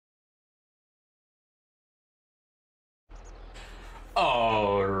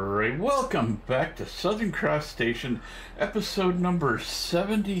Alright, welcome back to Southern Cross Station, episode number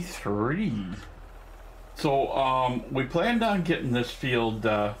 73. So, we planned on getting this field,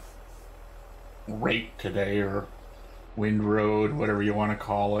 raked today, or windrowed, whatever you want to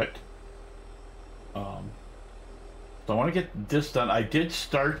call it. So I want to get this done. I did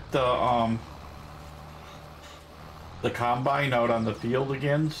start the combine out on the field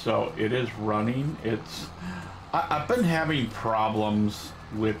again, so it is running. I've been having problems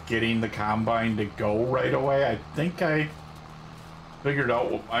with getting the combine to go right away. I think I figured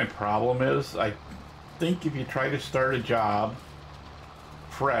out what my problem is. I think if you try to start a job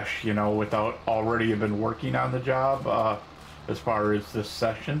fresh, you know, without already have been working on the job, as far as this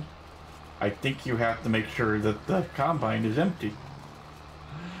session, I think you have to make sure that the combine is empty.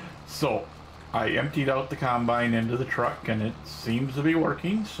 So I emptied out the combine into the truck and it seems to be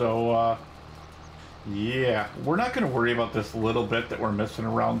working. So yeah, we're not going to worry about this little bit that we're missing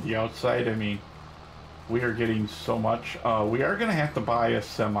around the outside. I mean, we are getting so much. We are going to have to buy a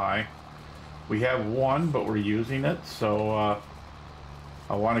semi. We have one, but we're using it, so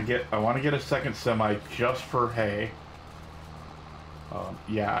I want to get a second semi just for hay.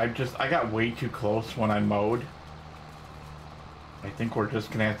 Yeah, I got way too close when I mowed. I think we're just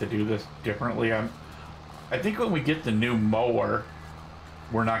going to have to do this differently. I think when we get the new mower,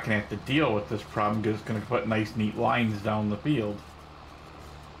 we're not going to have to deal with this problem because it's going to put nice, neat lines down the field.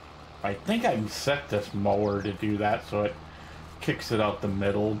 I think I can set this mower to do that so it kicks it out the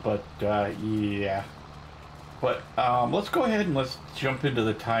middle, but yeah. But let's go ahead and let's jump into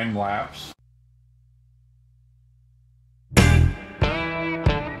the time lapse.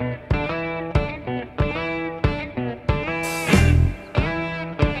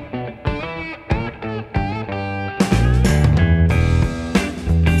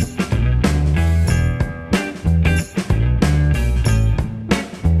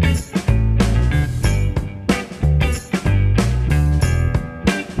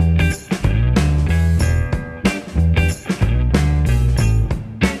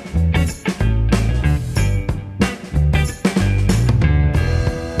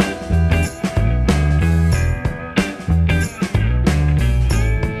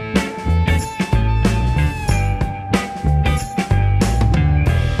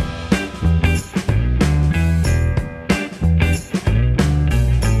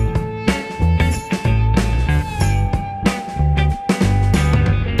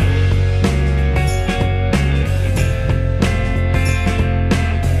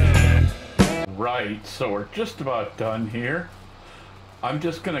 So we're just about done here. I'm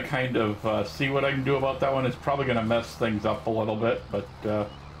just going to kind of see what I can do about that one. It's probably going to mess things up a little bit, but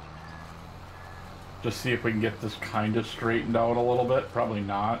just see if we can get this kind of straightened out a little bit. Probably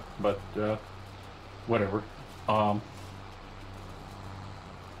not, but whatever.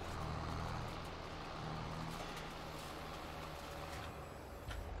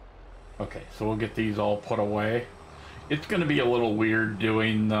 Okay, so we'll get these all put away. It's going to be a little weird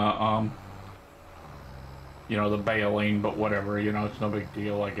doing the you know, the baling, but whatever, you know, it's no big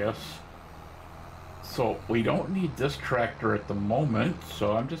deal, I guess. So we don't need this tractor at the moment,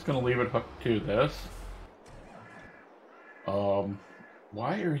 so I'm just gonna leave it hooked to this.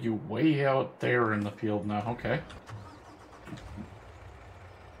 Why are you way out there in the field now? Okay.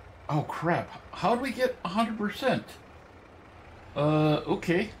 Oh crap, how do we get 100%?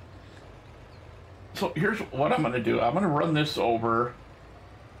 Okay. So here's what I'm gonna do. I'm gonna run this over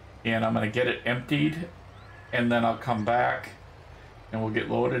and I'm gonna get it emptied, and then I'll come back and we'll get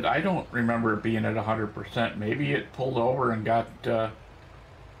loaded. I don't remember it being at 100%. Maybe it pulled over and got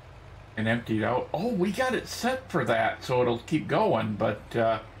and emptied out. Oh, we got it set for that, so it'll keep going, but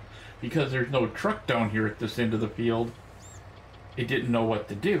because there's no truck down here at this end of the field, it didn't know what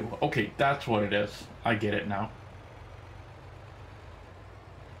to do. Okay, that's what it is. I get it now.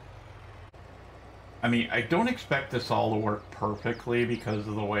 I mean, I don't expect this all to work perfectly because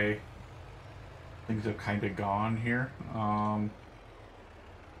of the way things have kind of gone here,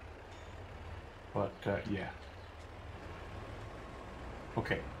 but yeah.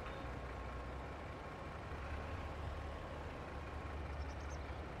 Okay.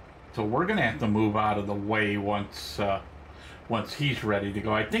 So we're gonna have to move out of the way once he's ready to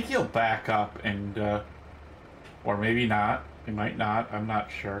go. I think he'll back up and, or maybe not. He might not. I'm not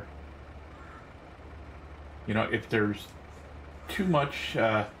sure. You know, if there's too much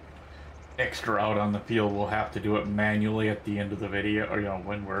extra out on the field, we'll have to do it manually at the end of the video, or you know,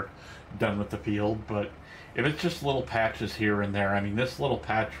 when we're done with the field. But if it's just little patches here and there, I mean, this little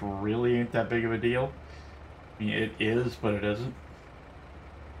patch really ain't that big of a deal. I mean, it is, but it isn't.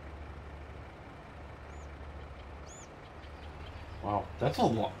 Wow, that's a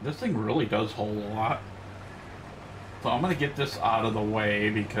lot. This thing really does hold a lot. So I'm going to get this out of the way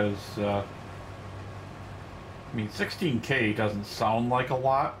because, I mean, 16K doesn't sound like a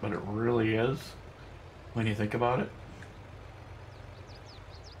lot, but it really is when you think about it.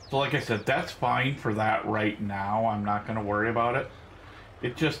 So like I said, that's fine for that right now. I'm not going to worry about it.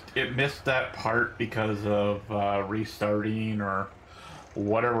 It missed that part because of restarting or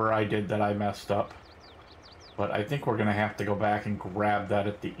whatever I did that I messed up. But I think we're going to have to go back and grab that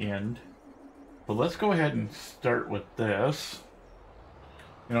at the end. But let's go ahead and start with this.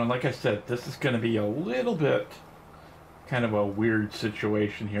 You know, like I said, this is going to be a little bit kind of a weird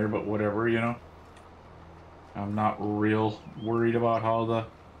situation here, but whatever, you know. I'm not real worried about how the...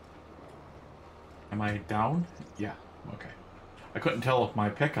 Am I down? Yeah, okay. I couldn't tell if my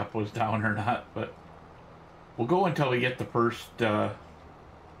pickup was down or not, but we'll go until we get the first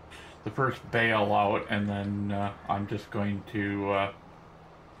bail out, and then I'm just going to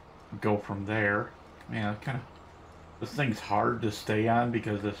go from there. Man, this thing's hard to stay on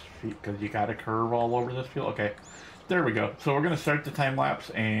because you got a curve all over this field. Okay, there we go. So we're gonna start the time lapse,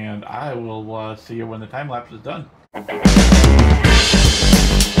 and I will see you when the time lapse is done.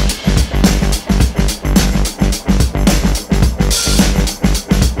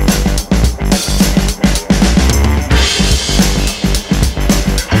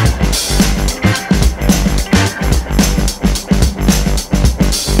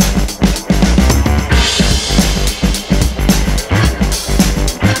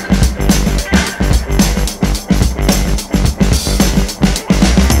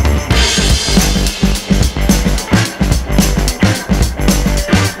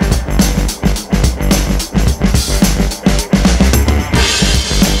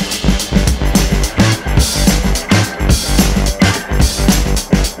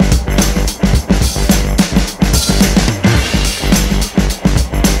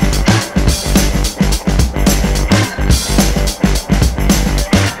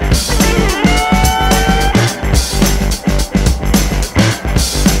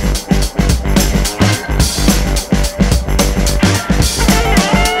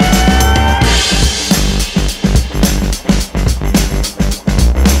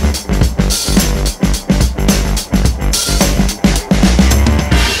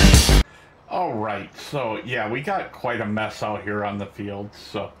 So yeah, we got quite a mess out here on the field,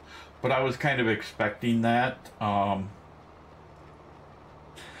 so, but I was kind of expecting that,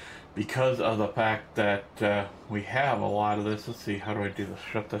 because of the fact that we have a lot of this. Let's see, how do I do this?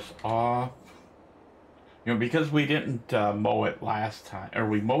 Shut this off. You know, because we didn't mow it last time, or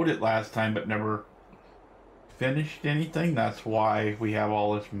we mowed it last time but never finished anything. That's why we have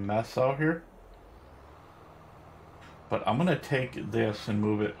all this mess out here. But I'm gonna take this and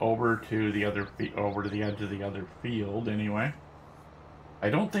move it over to the other over to the edge of the other field anyway. I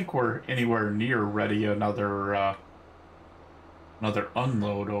don't think we're anywhere near ready another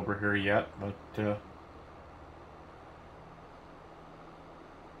unload over here yet, but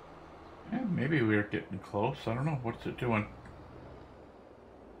yeah, maybe we're getting close. I don't know. What's it doing?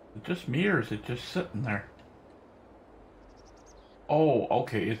 Is it just me, or is it just sitting there? Oh,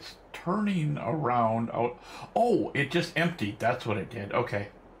 okay, it's turning around out. Oh, it just emptied. That's what it did. Okay.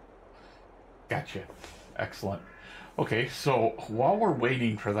 Gotcha. Excellent. Okay, so while we're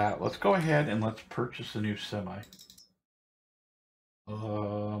waiting for that, let's go ahead and let's purchase a new semi.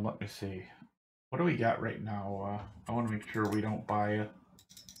 Let me see. What do we got right now? I want to make sure we don't buy a...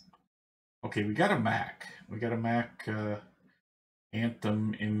 Okay, we got a Mack. We got a Mack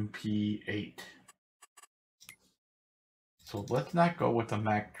Anthem MP8. So let's not go with the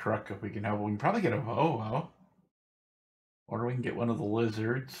Mack truck if we can help. We can probably get a Volvo. Or we can get one of the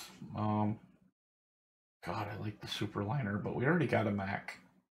Lizards. God, I like the Superliner, but we already got a Mack.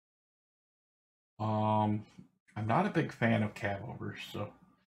 I'm not a big fan of cab overs, so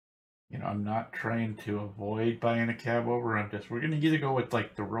you know, I'm not trying to avoid buying a cab over. We're gonna either go with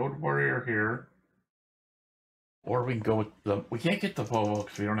like the Road Warrior here, or we can go with we can't get the Volvo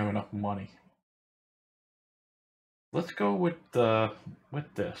because we don't have enough money. Let's go with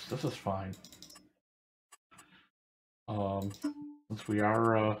this. This is fine. Since we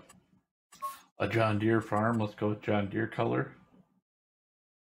are a John Deere farm, let's go with John Deere color.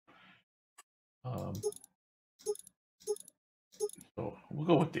 So we'll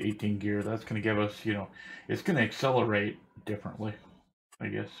go with the 18 gear. That's going to give us, you know, it's going to accelerate differently, I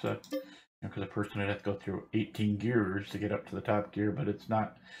guess. Because a person would have to go through 18 gears to get up to the top gear, but it's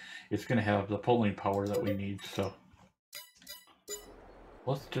not. It's going to have the pulling power that we need. So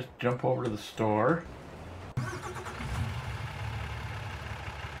let's just jump over to the store.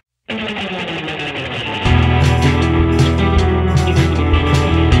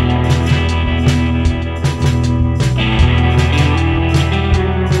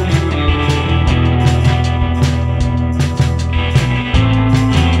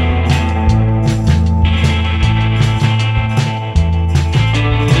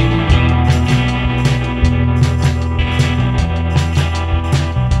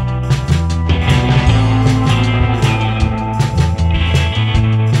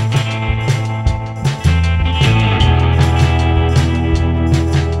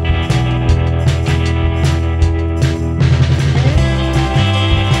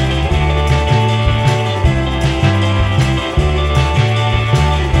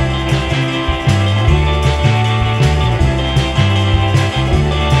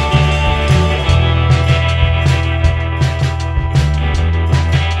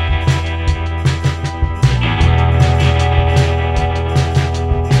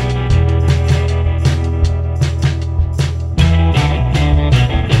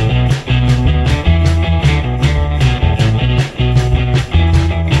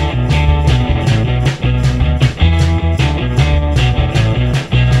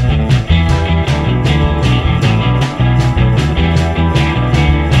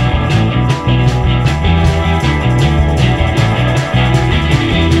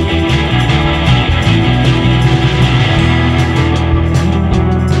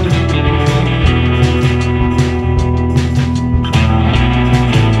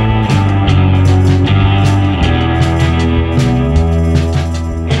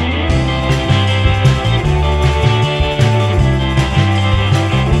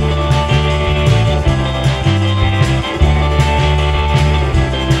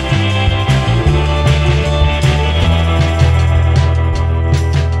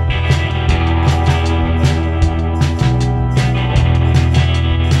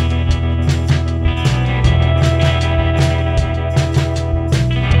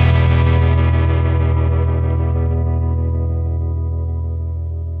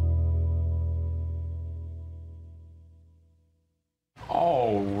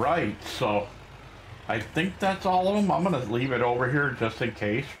 right, so I think that's all of them. I'm gonna leave it over here just in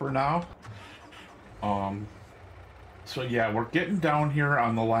case for now. So yeah, we're getting down here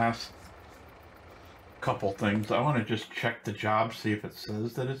on the last couple things. I want to just check the job, see if it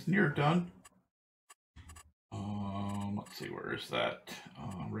says that it's near done. Let's see, where is that?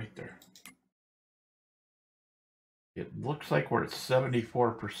 Right there. It looks like we're at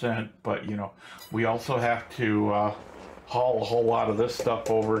 74%, but you know, we also have to haul a whole lot of this stuff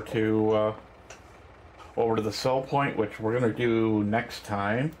over to the sell point, which we're gonna do next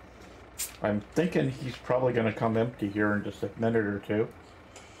time. I'm thinking he's probably gonna come empty here in just a minute or two.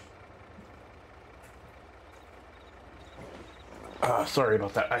 Sorry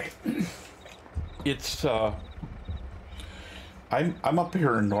about that. I'm up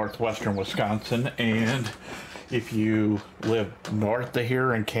here in northwestern Wisconsin, and if you live north of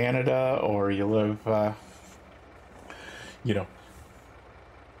here in Canada, or you live, you know,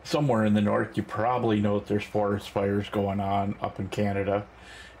 somewhere in the north, you probably know that there's forest fires going on up in Canada,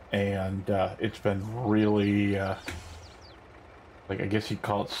 and it's been really, like, I guess you'd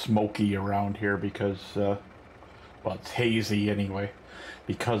call it smoky around here because, well, it's hazy anyway,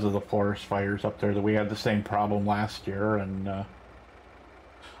 because of the forest fires up there. That we had the same problem last year, and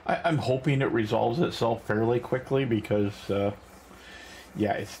I'm hoping it resolves itself fairly quickly because,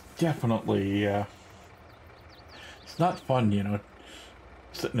 yeah, it's definitely, it's not fun, you know,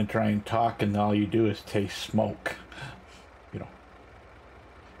 sitting and trying to talk and all you do is taste smoke, you know.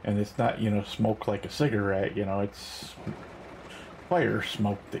 And it's not, you know, smoke like a cigarette, you know, it's fire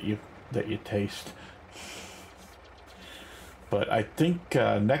smoke that you taste. But I think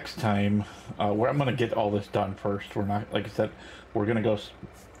next time, where I'm gonna get all this done first. We're not, like I said, we're gonna go,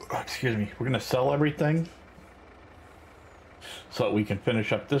 excuse me, we're gonna sell everything so that we can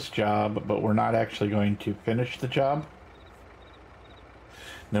finish up this job, but we're not actually going to finish the job.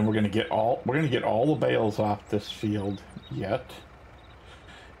 And then we're gonna get all the bales off this field yet.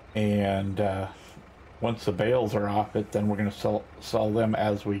 And once the bales are off it, then we're gonna sell them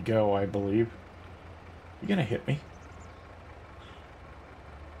as we go, I believe. You gonna hit me?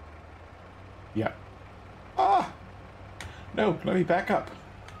 Yeah. Ah! No, let me back up.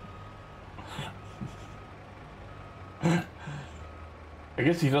 I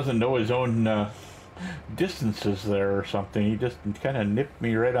guess he doesn't know his own distances there or something. He just kind of nipped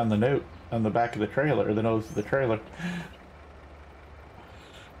me right on the back of the trailer, the nose of the trailer.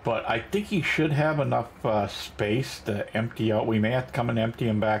 But I think he should have enough space to empty out. We may have to come and empty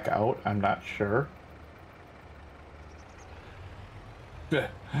him back out. I'm not sure.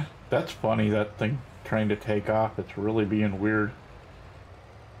 That's funny, that thing trying to take off. It's really being weird.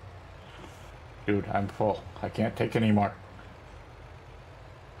 Dude, I'm full. I can't take any more.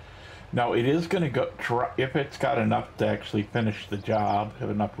 Now, it is going to go, if it's got enough to actually finish the job, have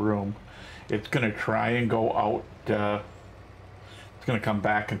enough room, it's going to try and go out, it's going to come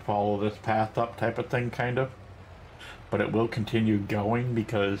back and follow this path up type of thing, kind of. But it will continue going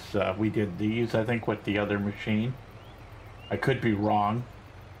because we did these, I think, with the other machine. I could be wrong.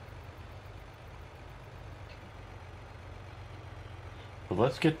 But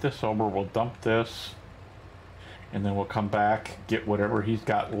let's get this over. We'll dump this, and then we'll come back, get whatever he's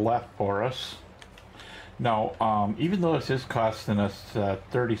got left for us. Now, even though this is costing us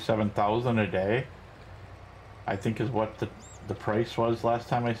 $37,000 a day, I think is what the price was last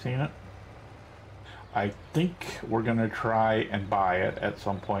time I seen it. I think we're gonna try and buy it at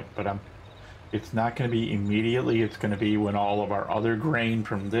some point, but it's not going to be immediately. It's going to be when all of our other grain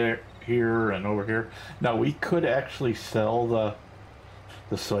from here and over here. Now, we could actually sell the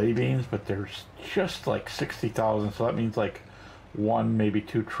soybeans, but there's just like 60,000, so that means like one, maybe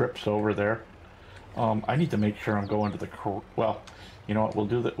two trips over there. I need to make sure I'm going to the, well, you know what, we'll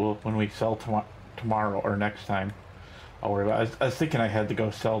do that. When we sell tomorrow or next time, I'll worry about it. I was thinking I had to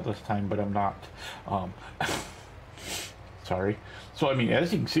go sell this time, but I'm not. Sorry. So, I mean,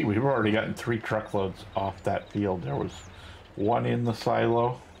 as you can see, we've already gotten 3 truckloads off that field. There was 1 in the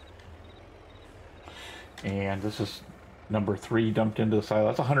silo, and this is number 3 dumped into the silo.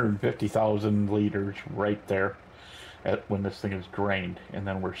 That's 150,000 liters right there when this thing is drained. And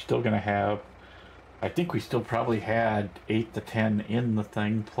then we're still going to have, I think we still probably had 8 to 10 in the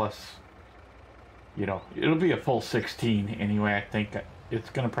thing, plus, you know, it'll be a full 16 anyway. I think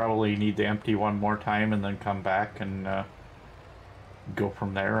it's going to probably need to empty one more time and then come back and go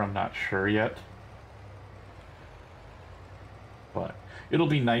from there. I'm not sure yet, but it'll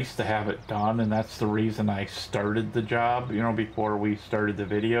be nice to have it done, and that's the reason I started the job, you know, before we started the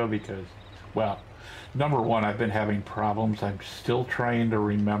video, because, well, number one, I've been having problems. I'm still trying to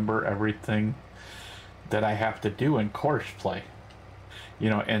remember everything that I have to do in course play. You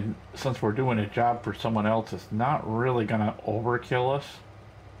know, and since we're doing a job for someone else, it's not really gonna overkill us,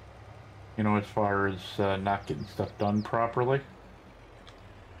 you know, as far as not getting stuff done properly.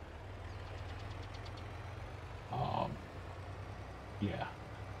 Yeah.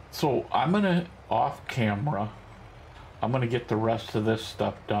 So I'm gonna, off camera, I'm gonna get the rest of this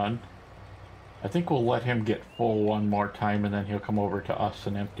stuff done. I think we'll let him get full one more time and then he'll come over to us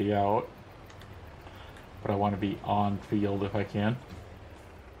and empty out. But I want to be on field if I can.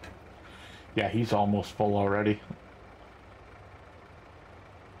 Yeah, he's almost full already.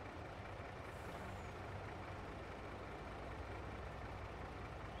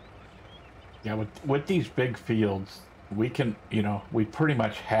 Yeah, with these big fields, we can, you know, we pretty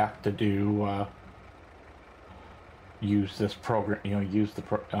much have to do, use this program, you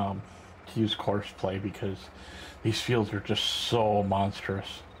know, use course play because these fields are just so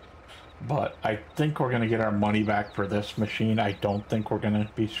monstrous. But I think we're going to get our money back for this machine. I don't think we're going to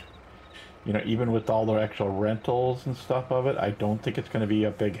be, you know, even with all the actual rentals and stuff of it, I don't think it's going to be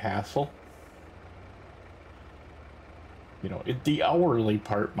a big hassle. You know, the hourly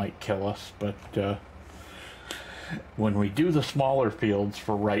part might kill us, but when we do the smaller fields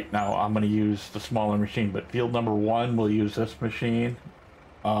for right now, I'm going to use the smaller machine. But field number 1, we'll use this machine.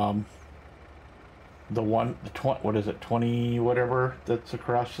 What is it, 20 whatever that's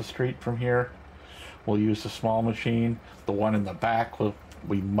across the street from here, we'll use the small machine. The one in the back,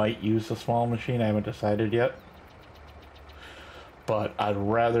 we might use the small machine. I haven't decided yet. But I'd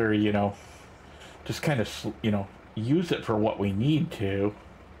rather, you know, just kind of, you know, use it for what we need to,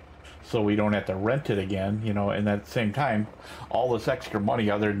 so we don't have to rent it again, you know, and at the same time, all this extra money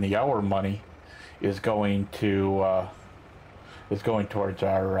other than the hour money is going to, towards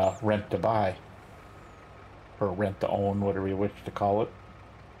our rent to buy. Or rent to own, whatever you wish to call it.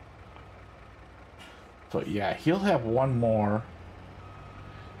 So yeah, he'll have one more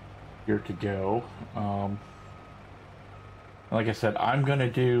here to go. Like I said, I'm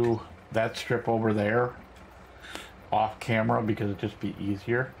gonna do that strip over there off camera because it'd just be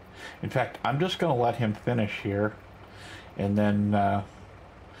easier. In fact, I'm just gonna let him finish here, and then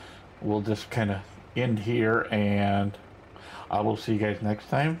we'll just kind of end here, and I will see you guys next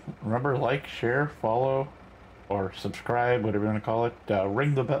time. Remember, like, share, follow, or subscribe, whatever you want to call it.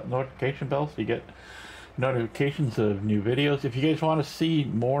 Ring the notification bell so you get notifications of new videos. If you guys want to see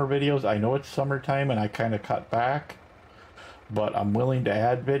more videos, I know it's summertime and I kind of cut back, but I'm willing to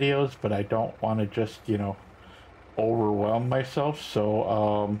add videos, but I don't want to just, you know, overwhelm myself.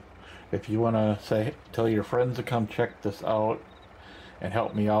 So if you want to tell your friends to come check this out and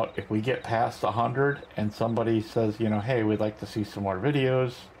help me out. If we get past 100 and somebody says, you know, hey, we'd like to see some more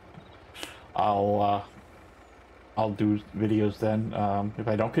videos, I'll do videos then. If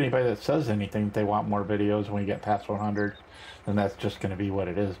I don't get anybody that says anything they want more videos when we get past 100, then that's just going to be what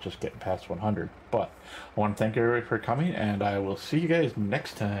it is, just getting past 100. But I want to thank everybody for coming, and I will see you guys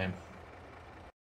next time.